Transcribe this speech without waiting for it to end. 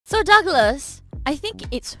So Douglas, I think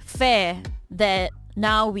it's fair that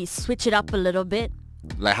now we switch it up a little bit.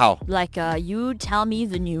 Like how? Like you tell me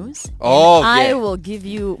the news, Oh, and I yeah. will give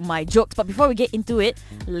you my jokes. But before we get into it,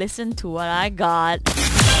 listen to what I got.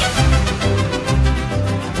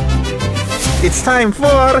 It's time for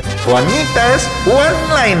Juanita's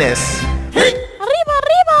One-Liners. Arriba,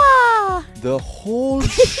 arriba! The whole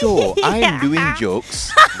show, I'm doing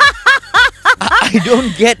jokes. I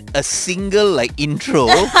don't get a single intro.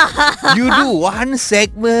 You do one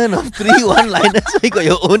segment of 3 one-liners, so you got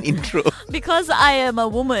your own intro. Because I am a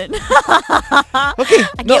woman. Okay,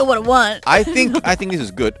 I get what I want. I think this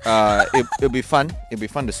is good. It'll be fun. It'll be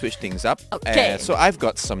fun to switch things up. Okay. So I've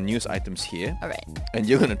got some news items here. Alright. And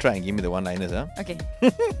you're gonna try and give me the one-liners, huh? Okay.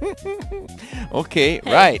 Okay,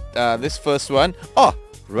 Hey. right. This first one. Oh,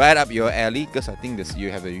 right up your alley, because I think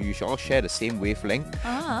you should all share the same wavelength.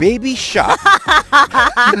 Baby Shark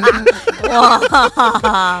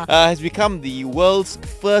has become the world's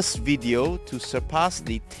first video to surpass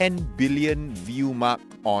the 10 billion view mark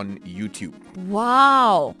on YouTube.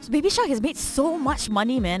 Wow. So Baby Shark has made so much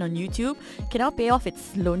money, man, on YouTube. Can now pay off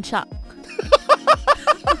its loan shark.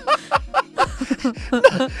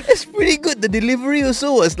 It's pretty good. The delivery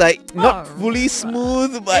also was not fully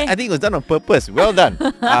smooth, but I think it was done on purpose. Well done.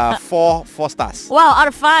 4 stars. Wow, out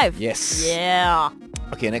of 5. Yes. Yeah.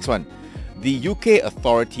 Okay, next one. The UK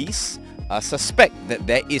authorities suspect that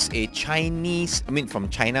there is a Chinese, from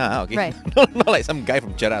China, okay? Right. not like some guy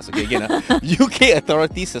from Cheras, okay? Again, UK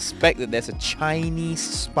authorities suspect that there's a Chinese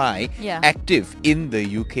spy active in the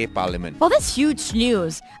UK Parliament. Well, that's huge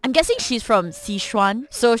news. I'm guessing she's from Sichuan,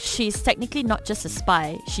 so she's technically not just a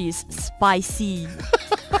spy, she's spicy.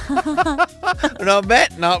 Not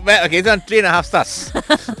bad, not bad. Okay, it's on 3.5 stars.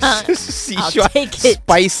 Sichuan, I'll take it.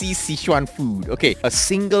 Spicy Sichuan food. Okay, a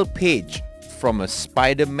single page from a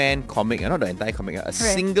Spider-Man comic, not the entire comic, a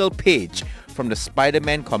single page from the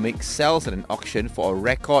Spider-Man comic sells at an auction for a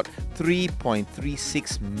record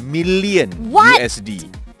 3.36 million What?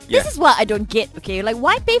 USD. This is what I don't get, okay? Like,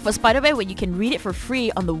 why pay for Spider-Man when you can read it for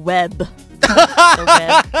free on the web?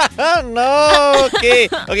 No, okay.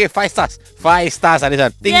 Okay, 5 stars. 5 stars,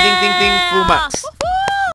 Alisa. Ding, ding, ding, ding. Full marks.